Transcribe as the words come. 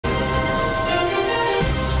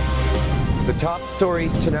The top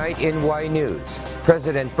stories tonight in Y News.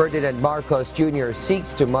 President Ferdinand Marcos Jr.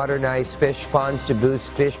 seeks to modernize fish ponds to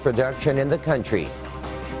boost fish production in the country.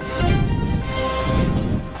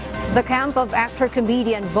 The camp of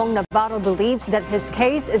actor-comedian Vhong Navarro believes that his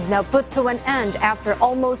case is now put to an end after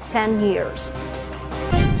almost 10 years.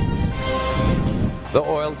 The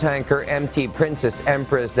oil tanker MT Princess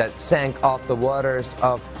Empress that sank off the waters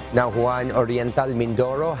of Nahuan Oriental,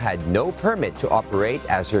 Mindoro had no permit to operate,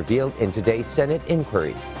 as revealed in today's Senate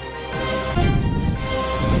inquiry.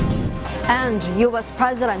 And U.S.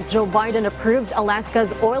 President Joe Biden approves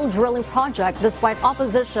Alaska's oil drilling project despite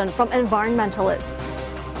opposition from environmentalists.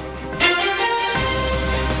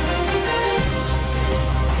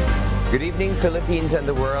 Good evening, Philippines and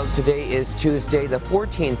the world. Today is Tuesday, the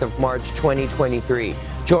 14th of March, 2023.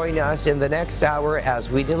 Join us in the next hour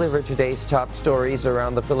as we deliver today's top stories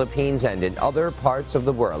around the Philippines and in other parts of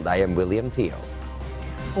the world. I am William Theo.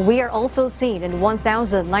 We are also seen in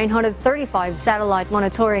 1,935 satellite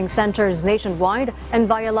monitoring centers nationwide and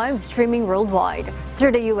via live streaming worldwide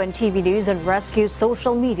through the UNTV News and Rescue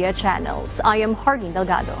social media channels. I am Hardin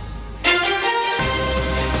Delgado.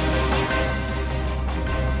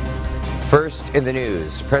 First in the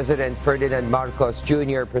news, President Ferdinand Marcos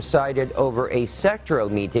Jr. presided over a sectoral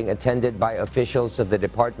meeting attended by officials of the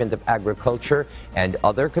Department of Agriculture and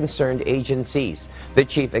other concerned agencies. The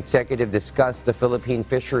chief executive discussed the Philippine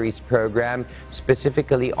fisheries program,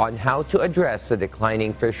 specifically on how to address the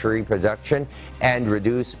declining fishery production and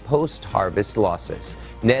reduce post-harvest losses.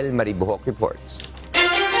 Nel Maribuhok reports.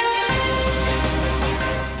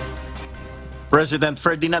 President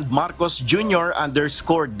Ferdinand Marcos Jr.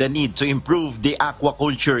 underscored the need to improve the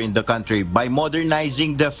aquaculture in the country by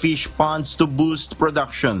modernizing the fish ponds to boost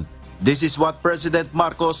production. This is what President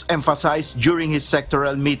Marcos emphasized during his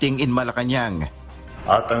sectoral meeting in Malacanang.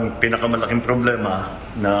 At ang pinakamalaking problema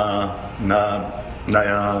na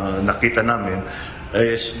nakita namin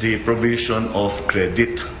is the provision of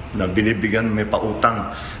credit na binibigyan, may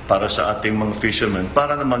pautang para sa ating mga fishermen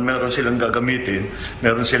para naman meron silang gagamitin,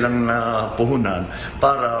 meron silang puhunan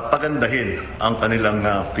para pagandahin ang kanilang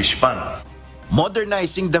fish pond.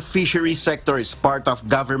 Modernizing the fishery sector is part of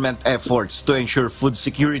government efforts to ensure food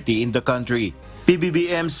security in the country.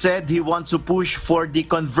 PBBM said he wants to push for the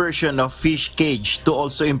conversion of fish cage to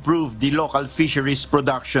also improve the local fisheries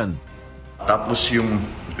production. Tapos yung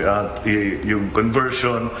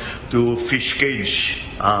conversion to fish cage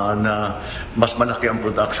na mas malaki ang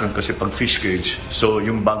production kasi pag fish cage. So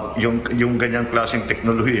yung ganyang klaseng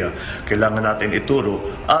teknolohiya kailangan natin ituro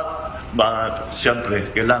at siyempre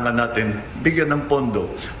kailangan natin bigyan ng pondo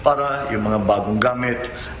para yung mga bagong gamit,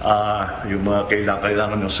 yung mga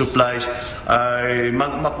kailangan ng supplies ay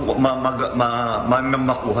makuha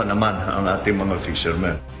naman ang ating mga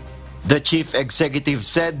fishermen. The chief executive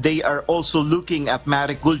said they are also looking at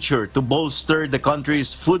mariculture to bolster the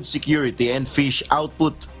country's food security and fish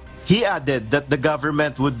output. He added that the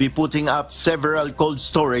government would be putting up several cold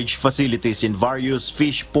storage facilities in various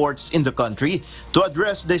fish ports in the country to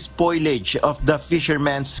address the spoilage of the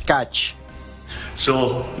fishermen's catch.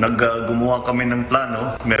 So, gumawa kami ng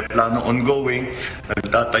plano, may plano ongoing,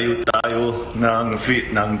 nagtatayo tayo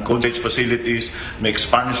ng cold storage facilities, may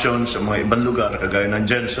expansion sa mga ibang lugar, kagaya ng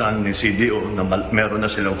Jensen, ni CDO, na meron na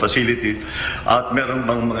silang facility, at meron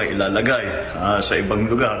bang mga ilalagay sa ibang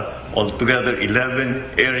lugar. Altogether,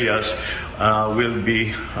 11 areas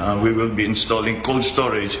we will be installing cold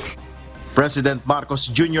storage. President Marcos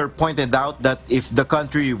Jr. pointed out that if the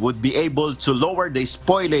country would be able to lower the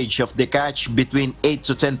spoilage of the catch between 8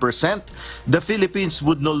 to 10%, the Philippines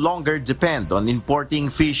would no longer depend on importing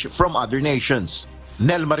fish from other nations.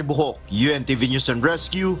 Nel Maribuhok, UNTV News and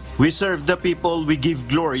Rescue. We serve the people, we give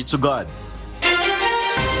glory to God.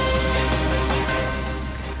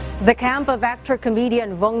 The camp of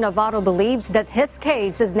actor-comedian Vhong Navarro believes that his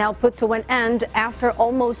case is now put to an end after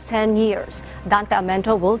almost 10 years. Dante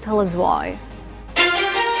Amento will tell us why.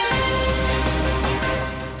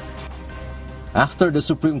 After the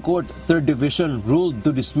Supreme Court, 3rd Division ruled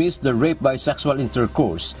to dismiss the rape by sexual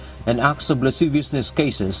intercourse and acts of lasciviousness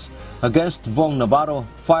cases against Vhong Navarro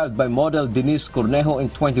filed by model Denise Cornejo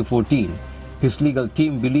in 2014, his legal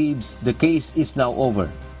team believes the case is now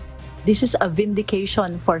over. This is a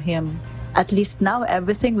vindication for him. At least now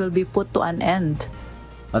everything will be put to an end.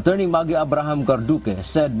 Attorney Maggie Abraham Garduque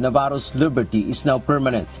said Navarro's liberty is now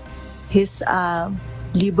permanent. His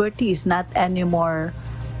liberty is not anymore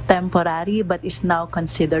temporary but is now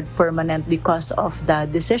considered permanent because of the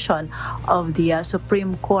decision of the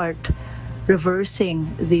Supreme Court reversing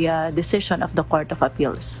the decision of the Court of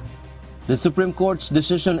Appeals. The Supreme Court's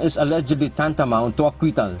decision is allegedly tantamount to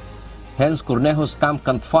acquittal. Hence, Cornejo's camp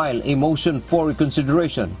can't file a motion for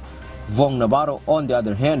reconsideration. Vhong Navarro, on the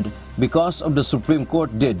other hand, because of the Supreme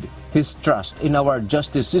Court did, his trust in our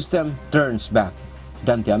justice system turns back.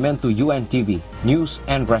 Dante Amento, UNTV, News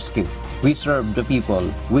and Rescue. We serve the people.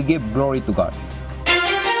 We give glory to God.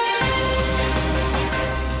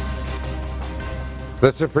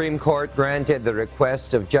 The Supreme Court granted the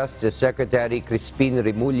request of Justice Secretary Crispin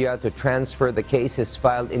Rimulya to transfer the cases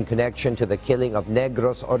filed in connection to the killing of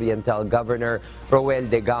Negros Oriental Governor Roel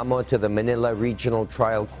Degamo to the Manila Regional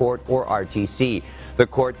Trial Court, or RTC. The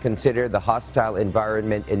court considered the hostile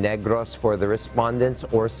environment in Negros for the respondents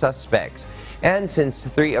or suspects. And since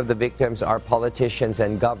 3 of the victims are politicians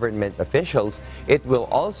and government officials, it will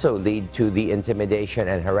also lead to the intimidation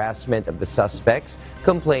and harassment of the suspects,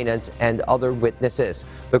 complainants, and other witnesses.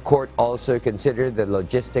 The court also considered the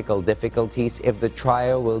logistical difficulties if the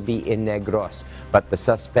trial will be in Negros, but the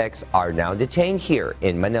suspects are now detained here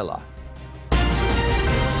in Manila.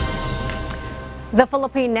 The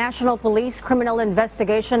Philippine National Police Criminal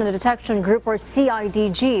Investigation and Detection Group, or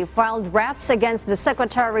CIDG, filed raps against the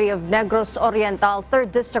Secretary of Negros Oriental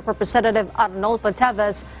 3rd District Representative Arnolfo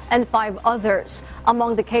Teves and 5 others.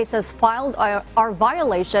 Among the cases filed are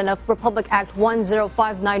violation of Republic Act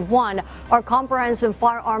 10591, or Comprehensive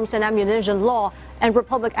Firearms and Ammunition Law, and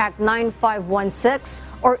Republic Act 9516,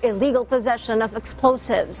 or illegal possession of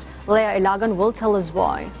explosives. Leah Ilagan will tell us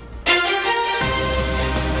why.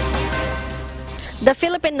 The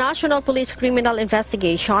Philippine National Police Criminal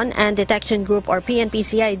Investigation and Detection Group, or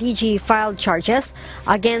PNP-CIDG, filed charges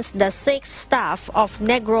against the 6 staff of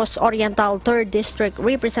Negros Oriental 3rd District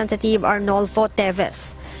Representative Arnolfo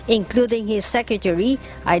Teves, including his secretary,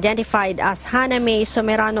 identified as Hana May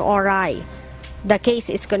Somerano Oray. The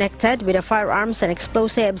case is connected with the firearms and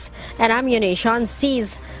explosives and ammunition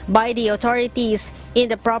seized by the authorities in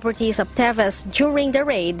the properties of Teves during the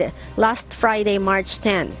raid last Friday, March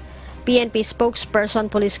 10. PNP spokesperson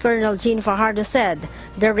Police Colonel Jean Fajardo said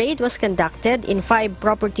the raid was conducted in 5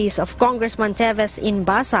 properties of Congressman Teves in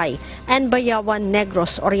Basay and Bayawan,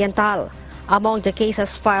 Negros Oriental. Among the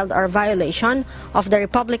cases filed are violation of the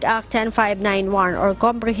Republic Act 10591, or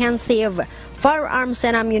Comprehensive Firearms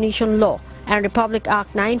and Ammunition Law, and Republic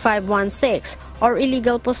Act 9516, or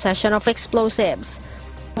illegal possession of explosives.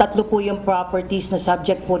 3 po yung properties na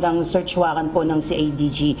subject po ng search warrant po ng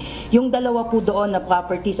CIDG. Yung 2 po doon na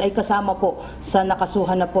properties ay kasama po sa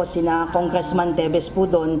nakasuhan na po sina Congressman Teves po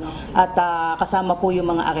doon, at kasama po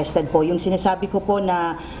yung mga arrested po. Yung sinasabi ko po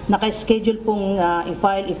na naka-schedule pong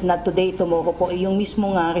i-file, if not today, tomorrow po, yung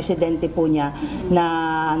mismong residente po niya na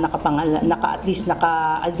at least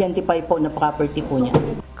naka-identify po na property po niya.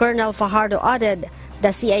 Colonel Fajardo added, the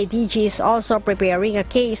CIDG is also preparing a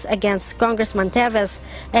case against Congressman Teves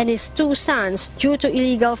and his 2 sons due to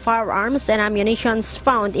illegal firearms and ammunition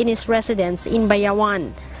found in his residence in Bayawan.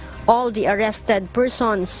 All the arrested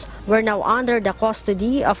persons were now under the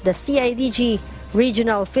custody of the CIDG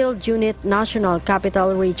Regional Field Unit, National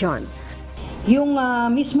Capital Region. Yung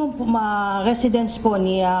mismo residence po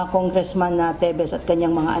ni Congressman Teves at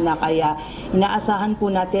kanyang mga anak ay inaasahan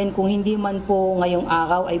po natin, kung hindi man po ngayong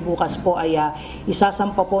araw ay bukas po ay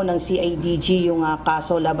isasampa po ng CIDG yung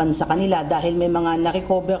kaso laban sa kanila dahil may mga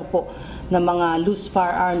na-recover po na mga loose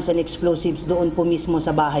firearms and explosives doon po mismo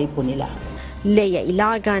sa bahay po nila. Leah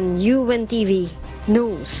Ilagan, UNTV,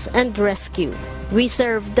 News and Rescue. We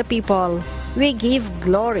serve the people. We give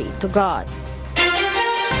glory to God.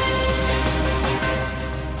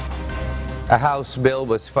 A House bill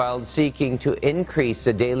was filed seeking to increase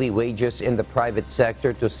the daily wages in the private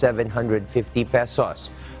sector to 750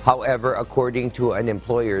 pesos. However, according to an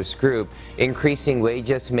employers group, increasing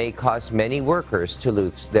wages may cause many workers to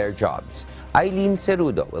lose their jobs. Eileen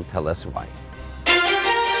Cerudo will tell us why.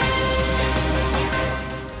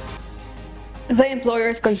 The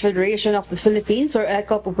Employers Confederation of the Philippines, or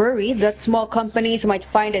ECOP, worried that small companies might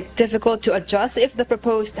find it difficult to adjust if the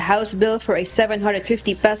proposed House bill for a 750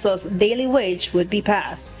 pesos daily wage would be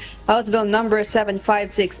passed. House Bill number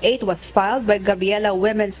 7568 was filed by Gabriela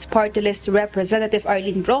Women's Party List Representative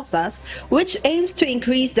Arlene Rosas, which aims to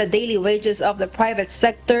increase the daily wages of the private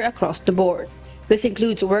sector across the board. This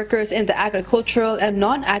includes workers in the agricultural and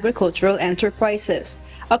non-agricultural enterprises.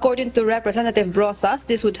 According to Representative Rosas,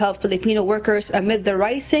 this would help Filipino workers amid the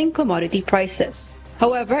rising commodity prices.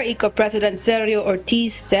 However, ECO President Sergio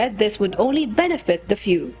Ortiz said this would only benefit the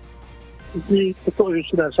few. Hindi ito yung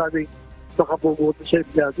sinasabing makabubuti sa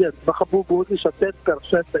empleyado yan. Makabubuti sa 10%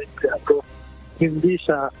 na empleyado, hindi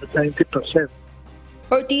sa 90%.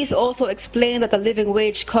 Ortiz also explained that the living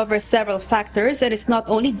wage covers several factors and is not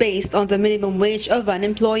only based on the minimum wage of an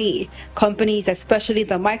employee. Companies, especially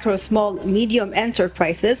the micro, small, medium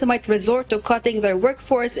enterprises, might resort to cutting their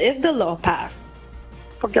workforce if the law passed.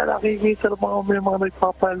 Pagka nakikita ng may mga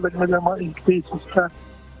nagpapalag na mga increases na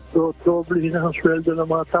doble na ang sweldo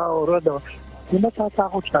ng mga tao, yung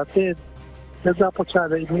matatakot sa atin. Na dapat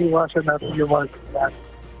sana iniiwasan natin yung mga kailangan.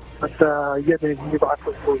 At yan ay hindi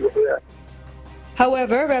makatulog yan.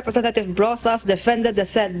 However, Representative Brosas defended the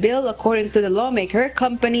said bill. According to the lawmaker,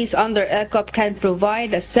 companies under ECOP can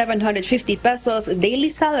provide a 750 pesos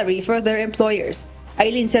daily salary for their employers.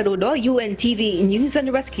 Aileen Cerudo, UNTV News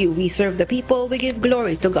and Rescue. We serve the people, we give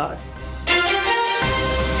glory to God.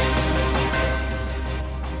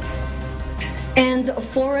 And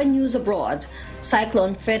foreign news abroad.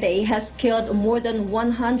 Cyclone Freddy has killed more than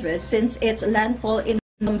 100 since its landfall in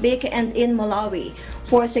Mozambique and in Malawi,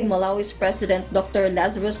 forcing Malawi's President Dr.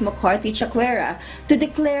 Lazarus McCarthy Chakwera to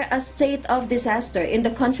declare a state of disaster in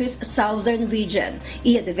the country's southern region.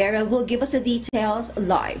 Ia De Vera will give us the details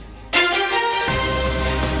live.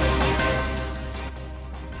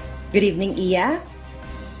 Good evening, Ia.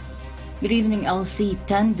 Good evening, LC.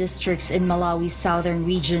 10 districts in Malawi's southern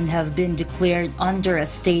region have been declared under a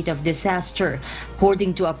state of disaster,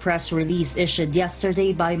 according to a press release issued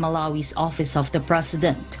yesterday by Malawi's Office of the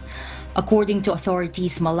President. According to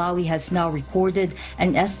authorities, Malawi has now recorded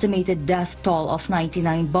an estimated death toll of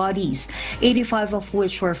 99 bodies, 85 of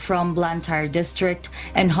which were from Blantyre district,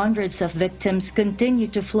 and hundreds of victims continue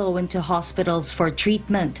to flow into hospitals for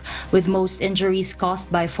treatment, with most injuries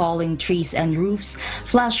caused by falling trees and roofs,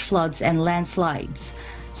 flash floods, and landslides.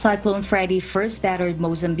 Cyclone Freddy first battered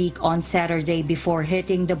Mozambique on Saturday before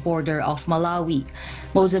hitting the border of Malawi.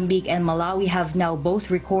 Mozambique and Malawi have now both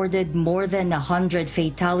recorded more than 100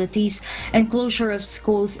 fatalities and closure of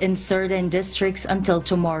schools in certain districts until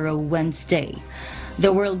tomorrow, Wednesday.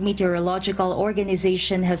 The World Meteorological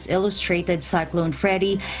Organization has illustrated Cyclone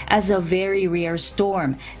Freddy as a very rare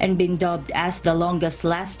storm and been dubbed as the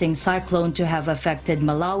longest-lasting cyclone to have affected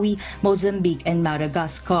Malawi, Mozambique, and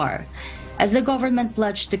Madagascar. As the government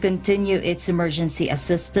pledged to continue its emergency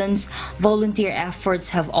assistance, volunteer efforts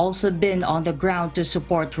have also been on the ground to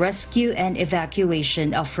support rescue and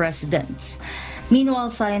evacuation of residents. Meanwhile,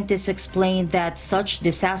 scientists explained that such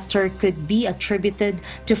disaster could be attributed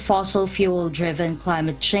to fossil fuel-driven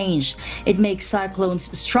climate change. It makes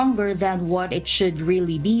cyclones stronger than what it should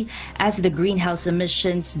really be, as the greenhouse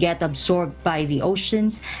emissions get absorbed by the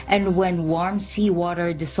oceans, and when warm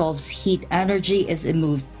seawater dissolves heat, energy is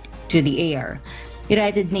moved to the air.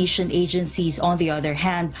 United Nations agencies, on the other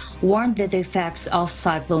hand, warned that the effects of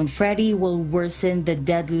Cyclone Freddy will worsen the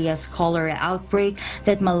deadliest cholera outbreak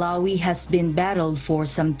that Malawi has been battled for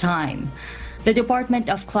some time. The Department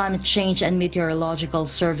of Climate Change and Meteorological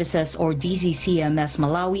Services, or DCCMS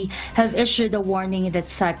Malawi, have issued a warning that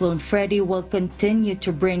Cyclone Freddy will continue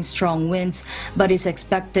to bring strong winds but is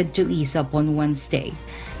expected to ease up on Wednesday.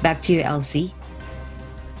 Back to you, Elsie.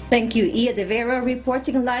 Thank you, Ia De Vera,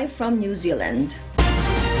 reporting live from New Zealand.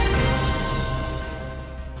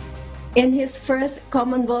 In his first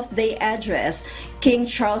Commonwealth Day address, King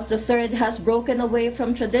Charles III has broken away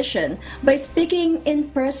from tradition by speaking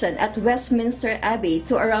in person at Westminster Abbey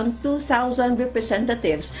to around 2,000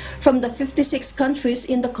 representatives from the 56 countries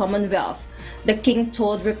in the Commonwealth. The king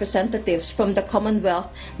told representatives from the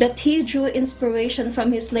Commonwealth that he drew inspiration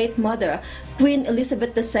from his late mother, Queen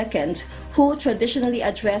Elizabeth II, who traditionally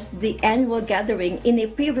addressed the annual gathering in a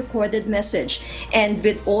pre-recorded message, and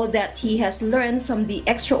with all that he has learned from the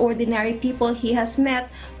extraordinary people he has met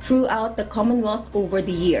throughout the Commonwealth over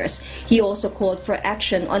the years. He also called for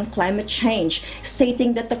action on climate change,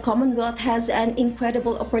 stating that the Commonwealth has an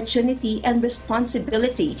incredible opportunity and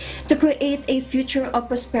responsibility to create a future of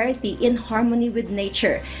prosperity in harmony with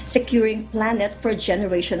nature, securing planet for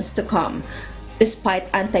generations to come. Despite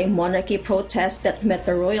anti-monarchy protests that met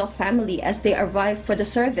the royal family as they arrived for the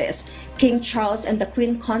service, King Charles and the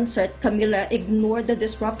Queen Consort Camilla ignored the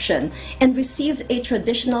disruption and received a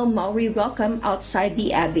traditional Maori welcome outside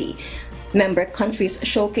the Abbey. Member countries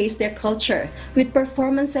showcased their culture with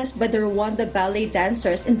performances by the Rwanda ballet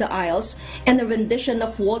dancers in the aisles and a rendition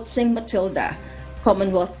of Waltzing Matilda.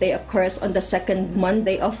 Commonwealth Day occurs on the second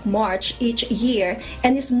Monday of March each year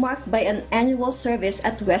and is marked by an annual service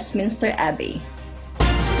at Westminster Abbey.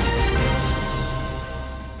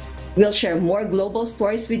 We'll share more global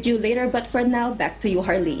stories with you later, but for now, back to you,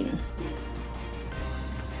 Harleen.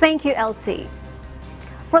 Thank you, Elsie.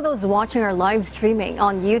 For those watching our live streaming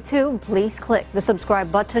on YouTube, please click the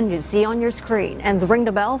subscribe button you see on your screen and ring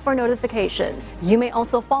the bell for notification. You may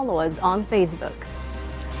also follow us on Facebook.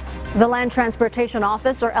 The Land Transportation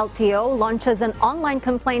Office, or LTO, launches an online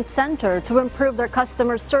complaint center to improve their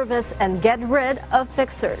customer service and get rid of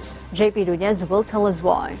fixers. JP Nunez will tell us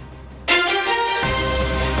why.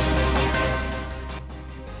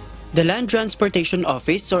 The Land Transportation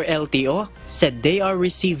Office, or LTO, said they are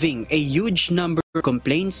receiving a huge number of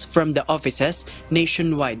complaints from the offices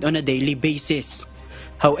nationwide on a daily basis.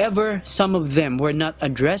 However, some of them were not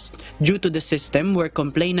addressed due to the system where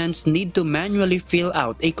complainants need to manually fill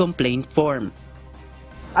out a complaint form.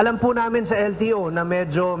 Alam po namin sa LTO na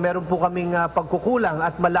meron po kaming pagkukulang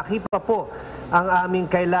at malaki pa po ang aming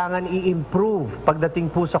kailangan i-improve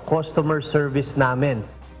pagdating po sa customer service namin.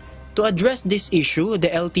 To address this issue, the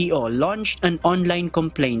LTO launched an online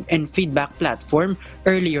complaint and feedback platform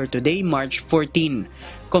earlier today, March 14.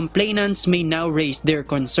 Complainants may now raise their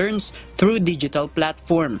concerns through digital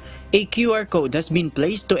platform. A QR code has been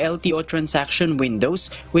placed to LTO transaction windows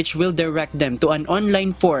which will direct them to an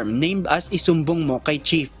online form named as Isumbong Mo kay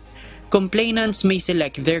Chief. Complainants may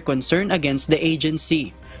select their concern against the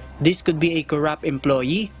agency. This could be a corrupt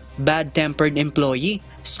employee, bad-tempered employee,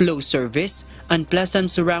 slow service, unpleasant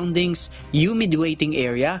surroundings, humid waiting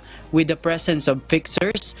area with the presence of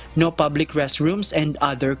fixers, no public restrooms, and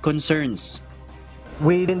other concerns.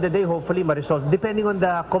 Within the day, hopefully, ma-resolve, depending on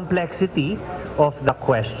the complexity of the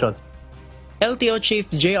questions. LTO Chief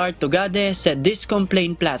J.R. Tugade said this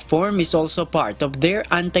complaint platform is also part of their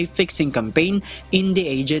anti-fixing campaign in the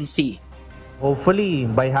agency. Hopefully,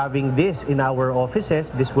 by having this in our offices,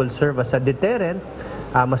 this will serve as a deterrent,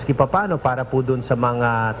 maski papano para po dun sa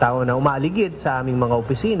mga tao na umaaligid sa aming mga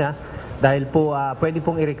opisina, dahil po pwede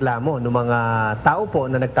pong ireklamo ng mga tao po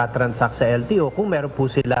na nagtatransact sa LTO kung meron po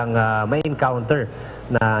silang may encounter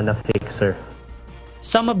na fixer.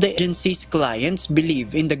 Some of the agency's clients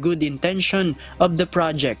believe in the good intention of the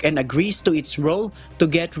project and agrees to its role to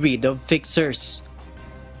get rid of fixers.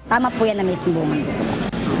 Tama po yan na mismo.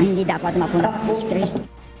 Hindi dapat mapunta sa fixers.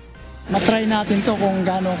 Matry natin to kung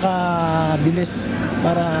gaano kabilis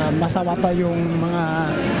para masawata yung mga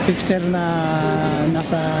fixer na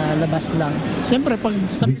nasa labas lang. Siyempre, pag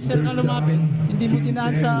sa fixer ka lumapit, hindi mo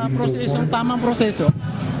dinaan sa prosesong tamang proseso,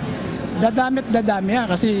 dadami yan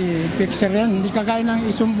kasi fixer yan. Hindi kagaya ng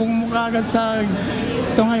isumbong mo kagad sa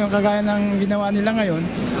ito ngayon, kagaya ng ginawa nila ngayon.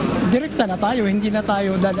 Direkta na tayo, hindi na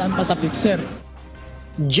tayo dadaan pa sa fixer.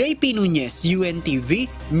 JP Nunez,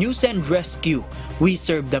 UNTV, News and Rescue. We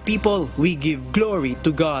serve the people, we give glory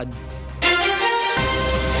to God.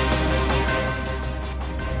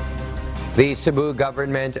 The Cebu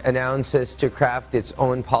government announces to craft its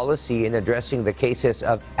own policy in addressing the cases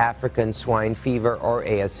of African swine fever, or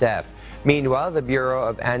ASF. Meanwhile, the Bureau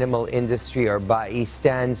of Animal Industry, or BAI,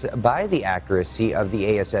 stands by the accuracy of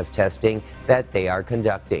the ASF testing that they are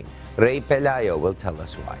conducting. Ray Pelayo will tell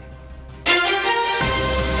us why.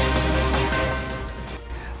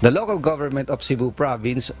 The local government of Cebu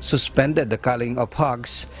province suspended the culling of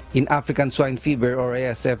hogs in African swine fever, or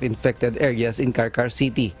ASF, infected areas in Carcar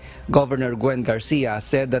City. Governor Garcia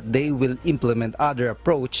said that they will implement other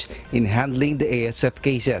approach in handling the ASF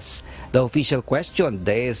cases. The official questioned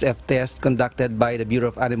the ASF test conducted by the Bureau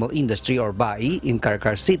of Animal Industry, or BAI, in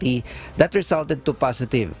Carcar City that resulted to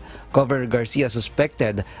positive. Governor Garcia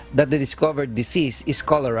suspected that the discovered disease is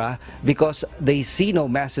cholera because they see no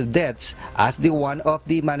massive deaths as the one of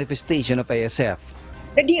the manifestation of ASF.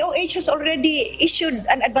 The DOH has already issued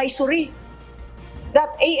an advisory that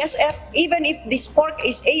ASF, even if this pork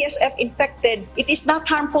is ASF infected, it is not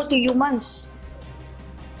harmful to humans.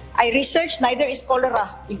 I researched, neither is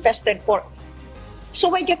cholera infested pork. So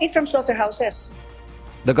why get it from slaughterhouses?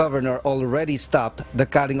 The governor already stopped the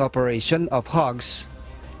culling operation of hogs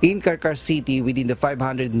in Carcar City within the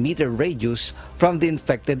 500-meter radius from the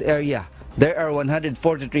infected area. There are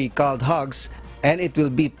 143 culled hogs and it will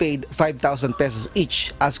be paid 5,000 pesos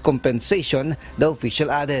each as compensation, the official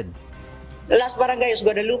added. The last barangay is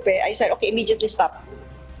Guadalupe. I said, okay, immediately stop.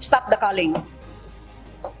 Stop the culling.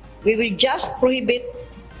 We will just prohibit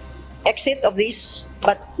exit of this.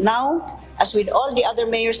 But now, as with all the other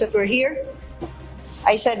mayors that were here,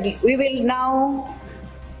 I said, we will now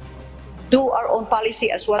do our own policy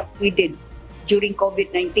as what we did during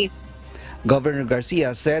COVID-19. Governor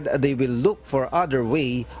Garcia said they will look for other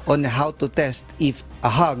way on how to test if a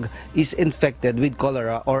hog is infected with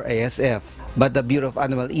cholera or ASF. But the Bureau of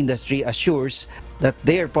Animal Industry assures that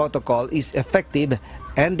their protocol is effective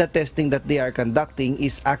and the testing that they are conducting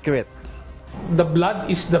is accurate. The blood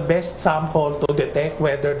is the best sample to detect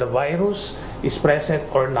whether the virus is present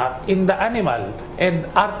or not in the animal, and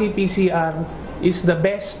RT-PCR is the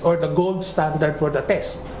best or the gold standard for the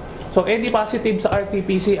test. So any positive sa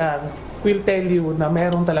RT-PCR will tell you na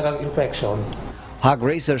meron talagang infection. Hog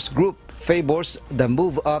Raisers Group favors the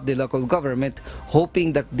move of the local government,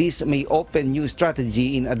 hoping that this may open new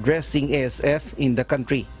strategy in addressing ASF in the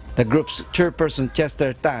country. The group's chairperson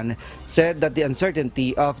Chester Tan said that the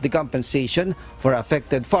uncertainty of the compensation for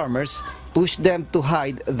affected farmers pushed them to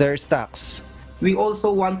hide their stocks. We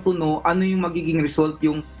also want to know ano yung magiging result,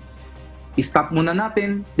 yung stop muna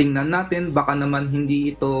natin, tingnan natin, baka naman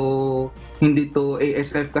hindi to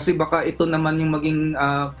ASF kasi baka ito naman yung maging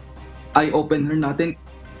eye-opener natin.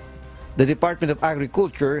 The Department of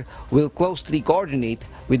Agriculture will closely coordinate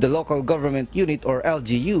with the local government unit or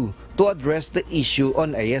LGU to address the issue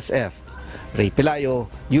on ASF. Ray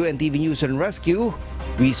Pelayo, UNTV News and Rescue.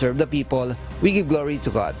 We serve the people, we give glory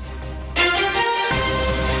to God.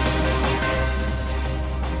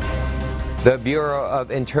 The Bureau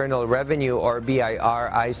of Internal Revenue, or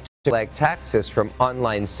BIR, eyes to collect taxes from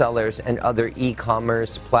online sellers and other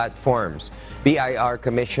e-commerce platforms. BIR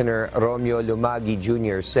Commissioner Romeo Lumagi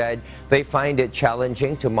Jr. said they find it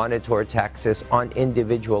challenging to monitor taxes on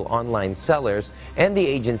individual online sellers, and the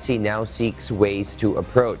agency now seeks ways to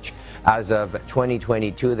approach. As of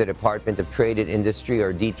 2022, the Department of Trade and Industry,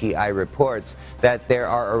 or DTI, reports that there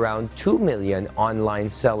are around 2 million online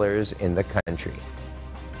sellers in the country.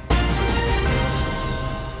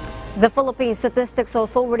 The Philippine Statistics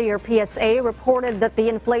Authority, or PSA, reported that the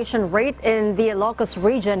inflation rate in the Ilocos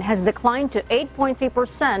region has declined to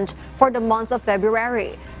 8.3% for the month of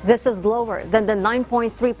February. This is lower than the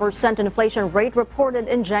 9.3% inflation rate reported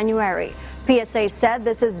in January. PSA said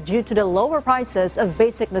this is due to the lower prices of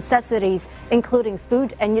basic necessities, including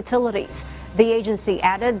food and utilities. The agency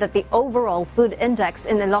added that the overall food index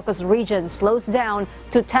in the Ilocos region slows down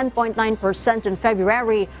to 10.9% in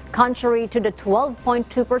February, contrary to the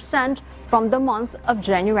 12.2% from the month of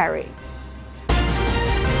January.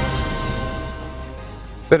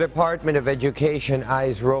 The Department of Education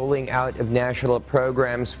eyes rolling out of national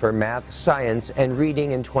programs for math, science, and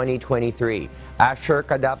reading in 2023. Asher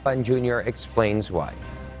Kadapan Jr. explains why.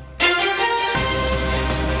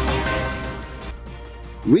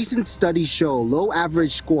 Recent studies show low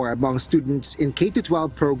average score among students in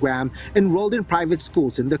K-12 program enrolled in private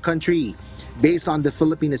schools in the country. Based on the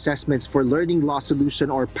Philippine Assessments for Learning Loss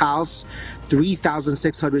Solution, or PALS,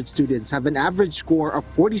 3,600 students have an average score of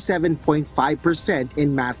 47.5%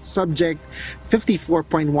 in math subject,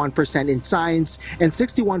 54.1% in science, and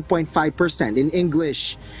 61.5% in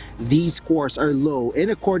English. These scores are low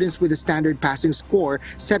in accordance with the standard passing score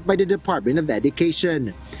set by the Department of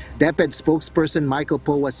Education. DepEd spokesperson Michael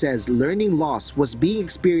Poa says learning loss was being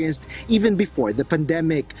experienced even before the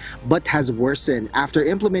pandemic, but has worsened after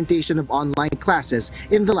implementation of online classes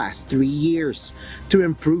in the last 3 years. To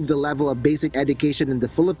improve the level of basic education in the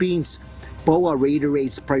Philippines, POA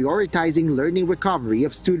reiterates prioritizing learning recovery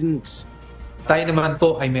of students. Tayo naman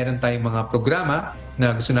po ay meron tayong mga programa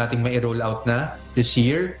na gusto nating ma-roll out na this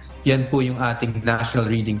year. Yan po yung ating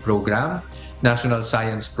National Reading Program, National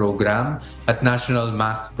Science Program, at National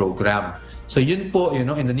Math Program. So yun po, in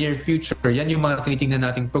the near future, yan yung mga tinitingnan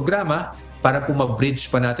nating programa para po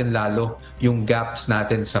ma-bridge pa natin lalo yung gaps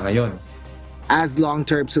natin sa ngayon. As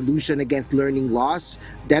long-term solution against learning loss,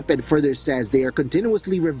 DepEd further says they are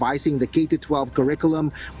continuously revising the K-12 curriculum,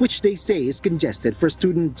 which they say is congested for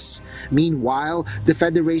students. Meanwhile, the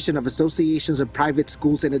Federation of Associations of Private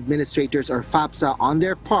Schools and Administrators, or FAPSA, on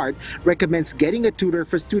their part, recommends getting a tutor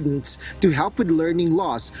for students to help with learning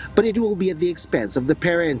loss, but it will be at the expense of the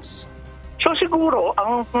parents. So siguro,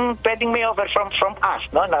 ang pwedeng may offer from us,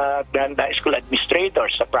 no, na school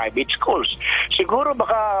administrators sa private schools, siguro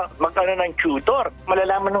baka mag-ano ng tutor,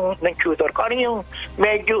 malalaman ng tutor kung ano yung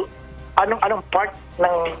medyo, anong part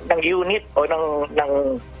ng unit o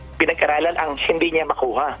ng pinag-aralan ang hindi niya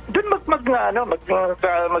makuha. Doon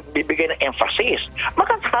magbibigay ng emphasis.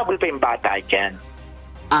 Makakabol pa yung bata dyan.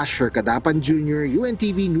 Asher Kadapan Jr.,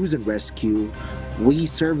 UNTV News and Rescue. We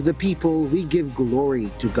serve the people, we give glory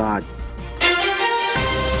to God.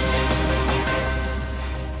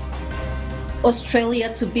 Australia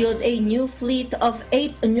to build a new fleet of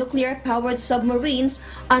 8 nuclear-powered submarines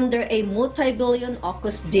under a multi-billion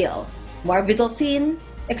AUKUS deal. Marvy Delphine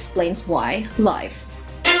explains why live.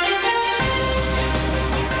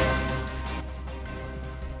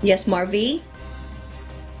 Yes, Marvy?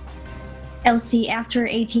 Elsie, after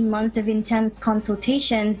 18 months of intense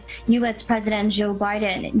consultations, U.S. President Joe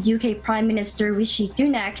Biden, UK Prime Minister Rishi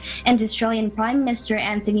Sunak, and Australian Prime Minister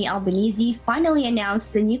Anthony Albanese finally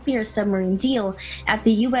announced the nuclear submarine deal at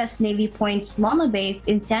the U.S. Navy Point Point Loma base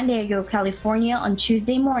in San Diego, California on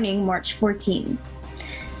Tuesday morning, March 14.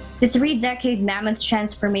 The 8 nuclear-powered submarines will be built by the U.S. Navy to support the U.S. Army's Pacific Fleet, which will be deployed to Australia. The 3-decade mammoth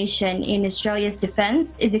transformation in Australia's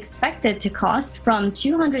defence is expected to cost from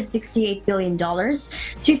 $268 billion to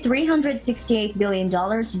 $368 billion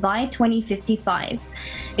by 2055.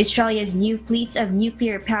 Australia's new fleet of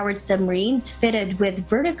nuclear-powered submarines fitted with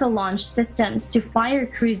vertical launch systems to fire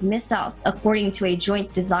cruise missiles, according to a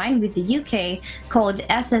joint design with the UK called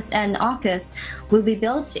SSN-AUKUS, will be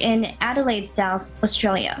built in Adelaide, South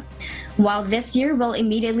Australia. While this year will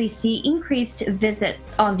immediately see increased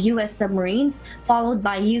visits of US submarines, followed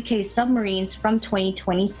by UK submarines from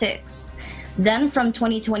 2026. Then from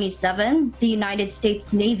 2027, the United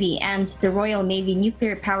States Navy and the Royal Navy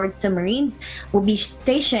nuclear-powered submarines will be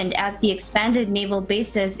stationed at the expanded naval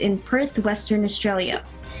bases in Perth, Western Australia.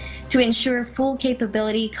 To ensure full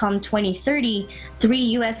capability come 2030, 3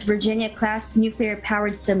 U.S. Virginia-class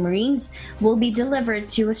nuclear-powered submarines will be delivered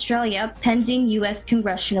to Australia pending U.S.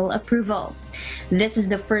 congressional approval. This is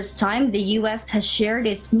the first time the U.S. has shared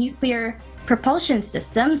its nuclear propulsion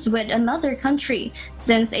systems with another country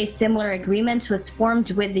since a similar agreement was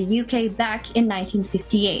formed with the UK back in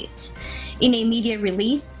 1958. In a media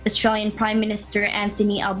release, Australian Prime Minister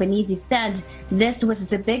Anthony Albanese said this was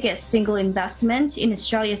the biggest single investment in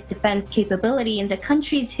Australia's defence capability in the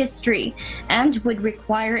country's history and would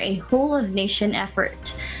require a whole-of-nation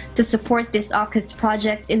effort. To support this AUKUS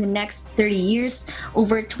project in the next 30 years,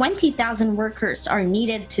 over 20,000 workers are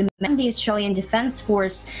needed to man the Australian Defence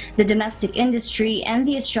Force, the domestic industry, and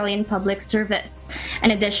the Australian Public Service.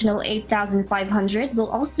 An additional 8,500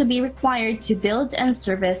 will also be required to build and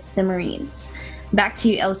service the Marines. Back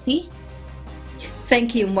to you, Elsie.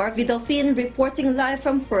 Thank you, Marvi Delphine, reporting live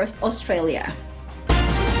from Perth, Australia.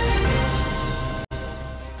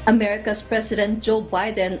 America's President Joe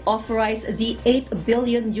Biden authorized the $8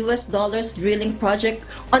 billion drilling project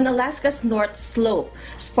on Alaska's North Slope,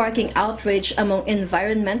 sparking outrage among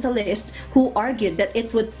environmentalists who argued that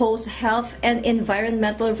it would pose health and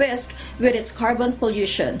environmental risk with its carbon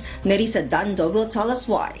pollution. Nerissa Dando will tell us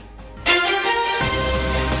why.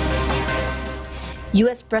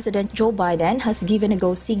 U.S. President Joe Biden has given a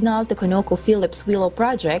go signal to ConocoPhillips' Willow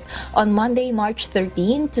project on Monday, March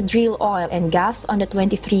 13, to drill oil and gas on the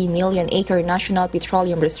 23 million-acre National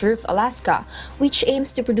Petroleum Reserve, Alaska, which aims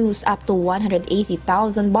to produce up to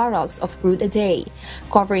 180,000 barrels of crude a day.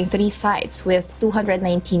 Covering 3 sites with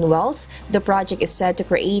 219 wells, the project is said to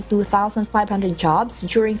create 2,500 jobs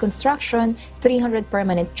during construction, 300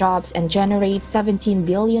 permanent jobs, and generate $17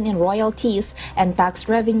 billion in royalties and tax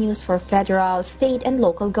revenues for federal, state, and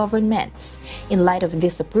local governments. In light of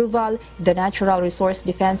this approval, the Natural Resource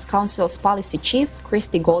Defense Council's policy chief,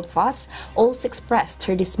 Christy Goldfuss, also expressed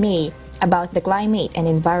her dismay about the climate and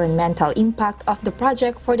environmental impact of the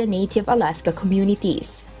project for the native Alaska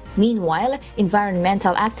communities. Meanwhile,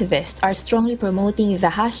 environmental activists are strongly promoting the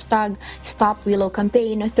hashtag Stop Willow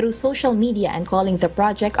campaign through social media and calling the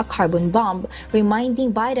project a carbon bomb,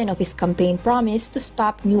 reminding Biden of his campaign promise to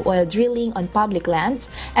stop new oil drilling on public lands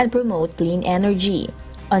and promote clean energy.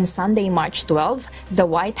 On Sunday, March 12, the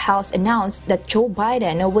White House announced that Joe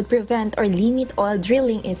Biden would prevent or limit oil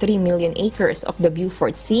drilling in 3 million acres of the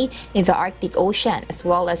Beaufort Sea in the Arctic Ocean, as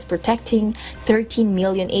well as protecting 13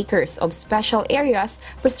 million acres of special areas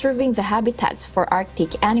preserving the habitats for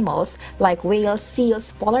Arctic animals like whales,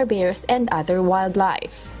 seals, polar bears, and other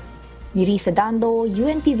wildlife. Nerissa Dando,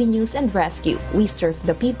 UNTV News and Rescue. We serve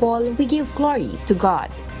the people, we give glory to God.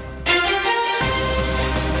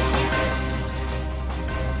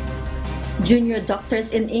 Junior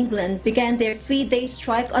doctors in England began their 3-day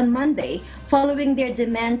strike on Monday following their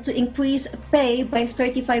demand to increase pay by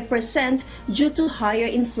 35% due to higher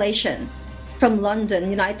inflation. From London,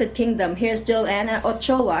 United Kingdom, here's Joanna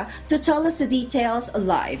Ochoa to tell us the details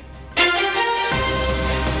live.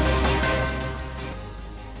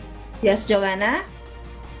 Yes, Joanna?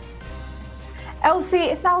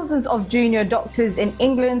 Elsie, thousands of junior doctors in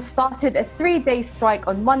England started a 3-day strike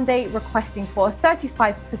on Monday, requesting for a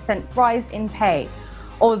 35% rise in pay.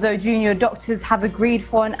 Although junior doctors have agreed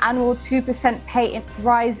for an annual 2% pay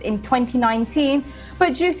rise in 2019,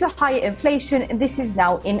 but due to higher inflation, this is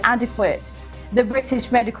now inadequate. The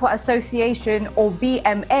British Medical Association, or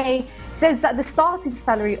BMA, says that the starting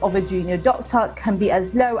salary of a junior doctor can be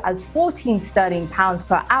as low as 14 sterling pounds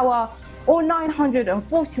per hour, or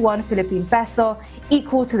 941 Philippine peso,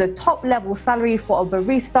 equal to the top-level salary for a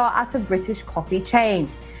barista at a British coffee chain.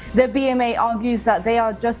 The BMA argues that they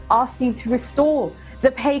are just asking to restore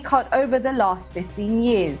the pay cut over the last 15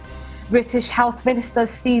 years. British Health Minister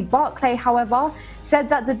Steve Barclay, however, said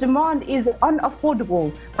that the demand is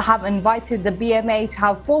unaffordable, but have invited the BMA to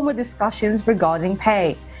have formal discussions regarding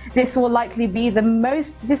pay. This will likely be the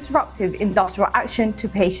most disruptive industrial action to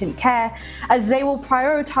patient care, as they will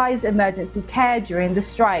prioritize emergency care during the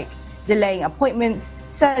strike, delaying appointments,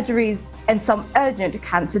 surgeries, and some urgent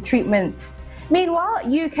cancer treatments. Meanwhile,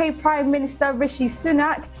 UK Prime Minister Rishi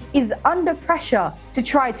Sunak is under pressure to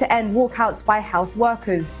try to end walkouts by health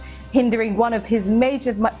workers, hindering one of his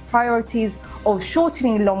major priorities of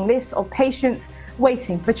shortening long lists of patients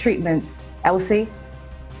waiting for treatments. Elsie?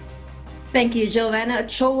 Thank you, Joanna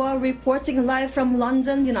Ochoa, reporting live from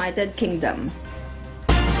London, United Kingdom.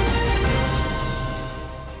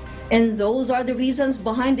 And those are the reasons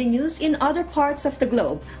behind the news in other parts of the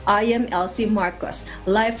globe. I am Elsie Marcos,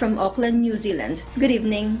 live from Auckland, New Zealand. Good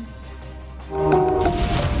evening.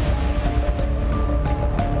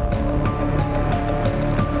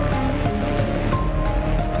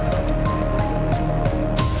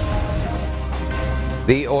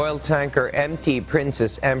 The oil tanker MT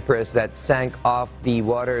Princess Empress that sank off the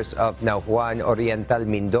waters of Naujuan Oriental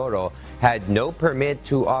Mindoro had no permit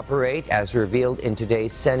to operate, as revealed in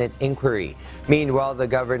today's Senate inquiry. Meanwhile, the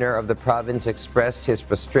governor of the province expressed his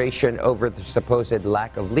frustration over the supposed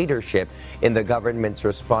lack of leadership in the government's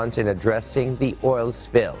response in addressing the oil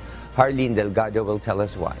spill. Harleen Delgado will tell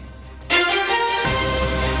us why.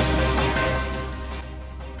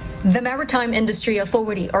 The Maritime Industry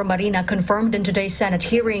Authority, or Marina, confirmed in today's Senate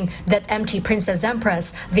hearing that MT Princess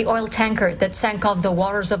Empress, the oil tanker that sank off the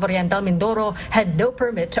waters of Oriental Mindoro, had no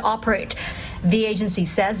permit to operate. The agency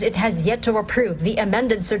says it has yet to approve the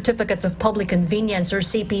amended Certificate of Public Convenience, or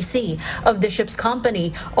CPC, of the ship's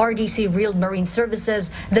company, RDC Real Marine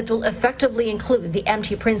Services, that will effectively include the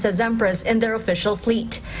MT Princess Empress in their official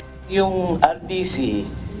fleet. Yung RDC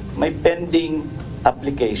may pending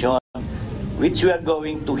application, which we are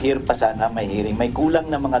going to hear pa sana, may hearing. May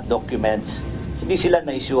kulang na mga documents, hindi sila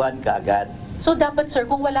na-issuehan kaagad. So dapat sir,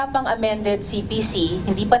 kung wala pang amended CPC,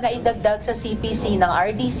 hindi pa naidagdag sa CPC ng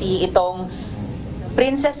RDC itong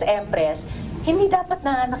Princess Empress, hindi dapat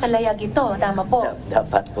na nakalayag ito, tama po?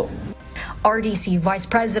 Dapat po. RDC Vice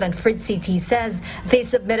President Fritzy T says they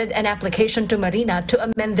submitted an application to Marina to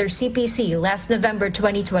amend their CPC last November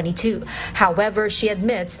 2022. However, she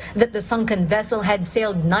admits that the sunken vessel had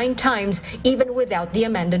sailed 9 times even without the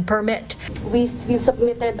amended permit. We've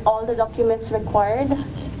submitted all the documents required.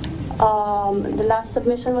 The last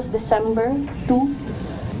submission was December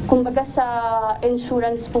 2. Kumbaga sa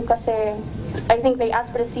insurance po kasi, I think they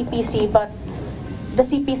asked for the CPC, but the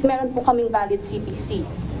CPC, meron po kaming valid CPC.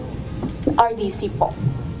 RDC po.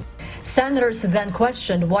 Senators then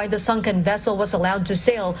questioned why the sunken vessel was allowed to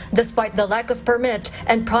sail despite the lack of permit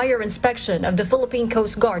and prior inspection of the Philippine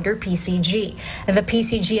Coast Guard, or PCG. The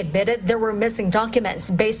PCG admitted there were missing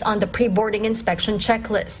documents based on the pre-boarding inspection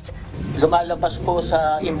checklist. Lumalabas po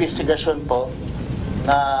sa investigasyon po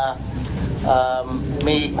na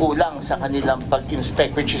may kulang sa kanilang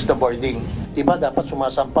pag-inspect, which is the boarding. Diba dapat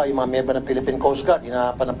sumasampa yung mga member ng Philippine Coast Guard,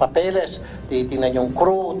 hinahapan ng papeles, tinitingnan yung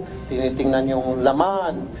crew, tinitingnan yung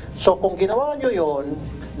laman. So kung ginawa nyo yun,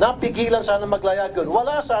 napigilan sana maglayag yun,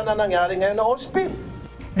 wala sana nangyari ngayon na oil spill.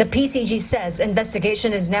 The PCG says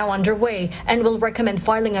investigation is now underway and will recommend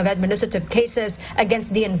filing of administrative cases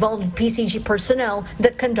against the involved PCG personnel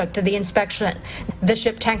that conducted the inspection. The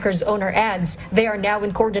ship tanker's owner adds they are now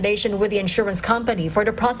in coordination with the insurance company for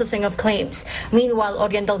the processing of claims. Meanwhile,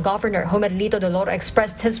 Oriental Governor Jomerlito Dolor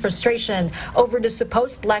expressed his frustration over the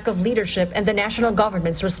supposed lack of leadership in the national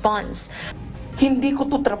government's response. Hindi ko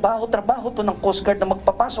to trabaho to ng Coast Guard na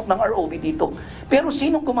magpapasok ng ROV dito. Pero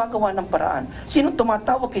sinong gumagawa ng paraan? Sinong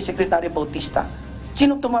tumatawag kay Secretary Bautista?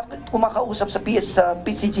 Sinong kumakausap sa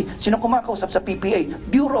PCG? Sinong kumakausap sa PPA?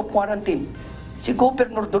 Bureau of Quarantine. Si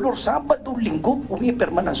Governor Dolor, Sabado, Linggo,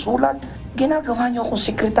 umipirma ng sulat. Ginagawa niyo akong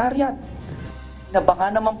sekretariat. Na baka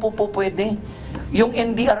naman po pwede yung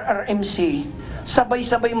NDRRMC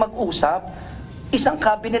sabay-sabay mag-usap. Isang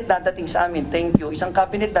cabinet dadating sa amin, thank you. Isang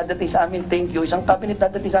cabinet dadating sa amin, thank you. Isang cabinet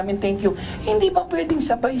dadating sa amin, thank you. Hindi ba pwedeng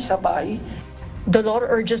sabay-sabay? Dolor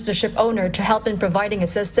urges the ship owner to help in providing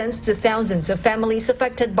assistance to thousands of families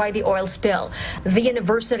affected by the oil spill. The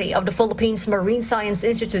University of the Philippines Marine Science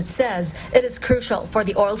Institute says it is crucial for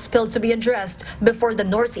the oil spill to be addressed before the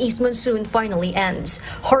northeast monsoon finally ends.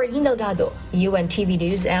 Harleen Delgado, UNTV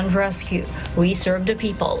News and Rescue. We serve the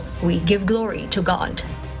people. We give glory to God.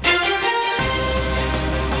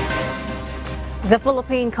 The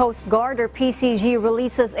Philippine Coast Guard, or PCG,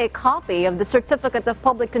 releases a copy of the Certificate of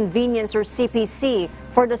Public Convenience, or CPC,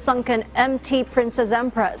 for the sunken MT Princess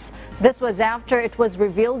Empress. This was after it was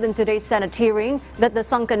revealed in today's Senate hearing that the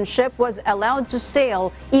sunken ship was allowed to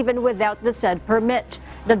sail even without the said permit.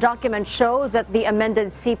 The documents show that the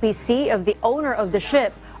amended CPC of the owner of the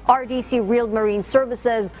ship, RDC Real Marine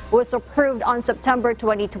Services was approved on September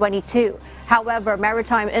 2022. However,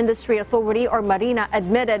 Maritime Industry Authority or Marina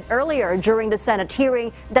admitted earlier during the Senate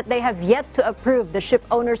hearing that they have yet to approve the ship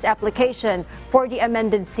owner's application for the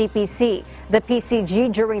amended CPC. The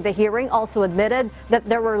PCG during the hearing also admitted that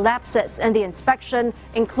there were lapses in the inspection,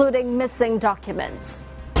 including missing documents.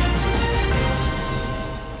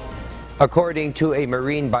 According to a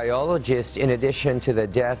marine biologist, in addition to the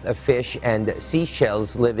death of fish and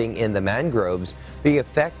seashells living in the mangroves, the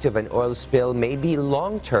effect of an oil spill may be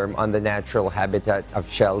long-term on the natural habitat of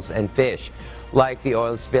shells and fish. Like the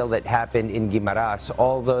oil spill that happened in Guimaras,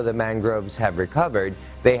 although the mangroves have recovered,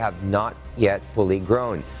 they have not yet fully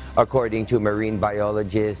grown. According to marine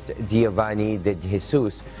biologist Giovanni de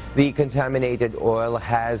Jesus, the contaminated oil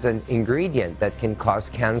has an ingredient that can cause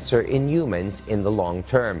cancer in humans in the long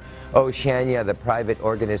term. Oceania, the private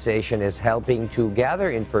organization, is helping to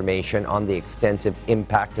gather information on the extensive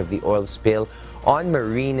impact of the oil spill on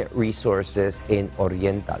marine resources in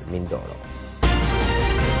Oriental Mindoro.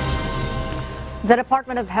 The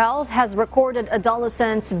Department of Health has recorded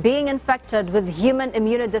adolescents being infected with human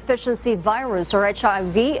immunodeficiency virus or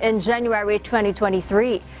HIV in January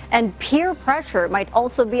 2023. And peer pressure might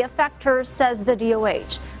also be a factor, says the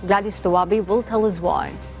DOH. Gladys Tuwabi will tell us why.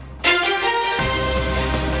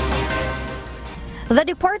 The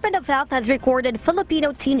Department of Health has recorded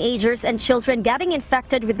Filipino teenagers and children getting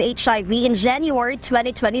infected with HIV in January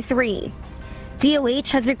 2023. DOH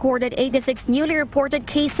has recorded 86 newly reported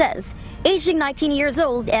cases, aging 19 years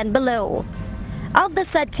old and below. Of the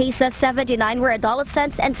said cases, 79 were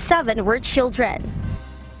adolescents and 7 were children.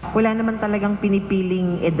 Wala naman talagang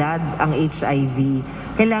pinipiling edad ang HIV.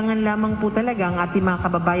 Kailangan lamang po talaga ang ating mga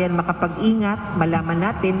kababayan makapag-ingat, malaman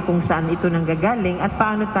natin kung saan ito nanggagaling at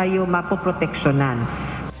paano tayo mapoproteksyonan.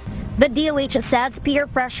 The DOH says peer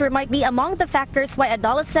pressure might be among the factors why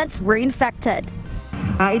adolescents were infected.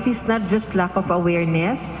 It is not just lack of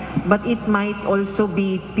awareness, but it might also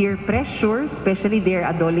be peer pressure, especially their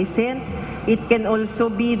adolescents. It can also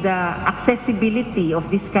be the accessibility of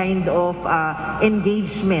this kind of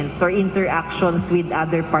engagements or interactions with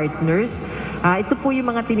other partners. Ito po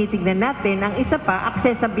yung mga tinitignan natin. Ang isa pa,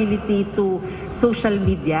 accessibility to social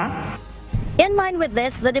media. In line with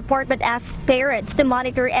this, the department asks parents to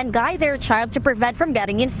monitor and guide their child to prevent from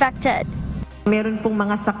getting infected. Meron pong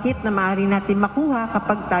mga sakit na maaari natin makuha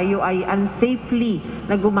kapag tayo ay unsafely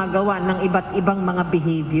na gumagawa ng iba't ibang mga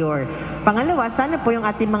behavior. Pangalawa, sana po yung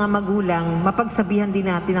ating mga magulang, mapagsabihan din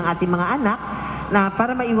natin ang ating mga anak na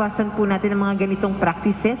para maiwasan po natin ang mga ganitong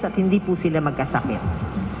practices at hindi po sila magkasakit.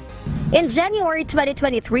 In January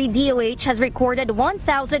 2023, DOH has recorded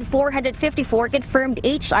 1,454 confirmed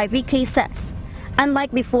HIV cases.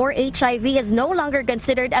 Unlike before, HIV is no longer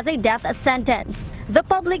considered as a death sentence. The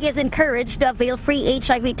public is encouraged to avail free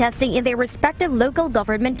HIV testing in their respective local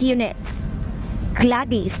government units.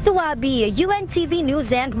 Gladys Tuwabi, UNTV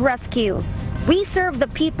News and Rescue. We serve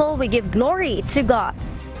the people, we give glory to God.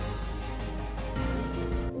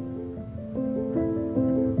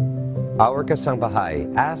 Our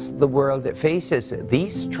Kasangbahay, as the world faces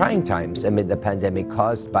these trying times amid the pandemic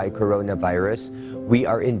caused by coronavirus, we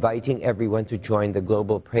are inviting everyone to join the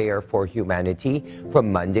global prayer for humanity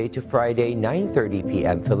from Monday to Friday, 9:30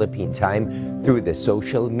 p.m. Philippine time through the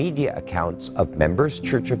social media accounts of Members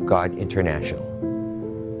Church of God International.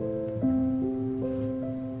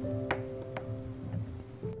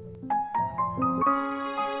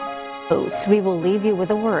 We will leave you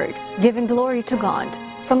with a word, giving glory to God.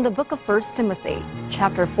 From the book of 1 Timothy,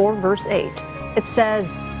 chapter 4, verse 8, it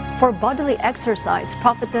says, "For bodily exercise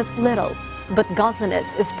profiteth little, but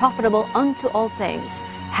godliness is profitable unto all things,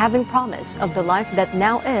 having promise of the life that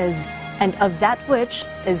now is, and of that which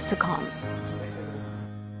is to come."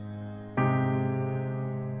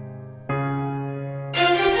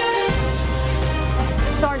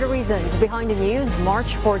 These are the reasons behind the news,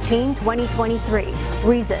 March 14, 2023.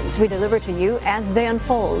 Reasons we deliver to you as they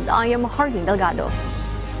unfold. I am Harding Delgado.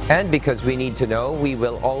 And because we need to know, we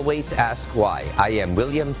will always ask why. I am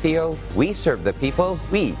William Theo. We serve the people.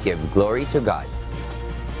 We give glory to God.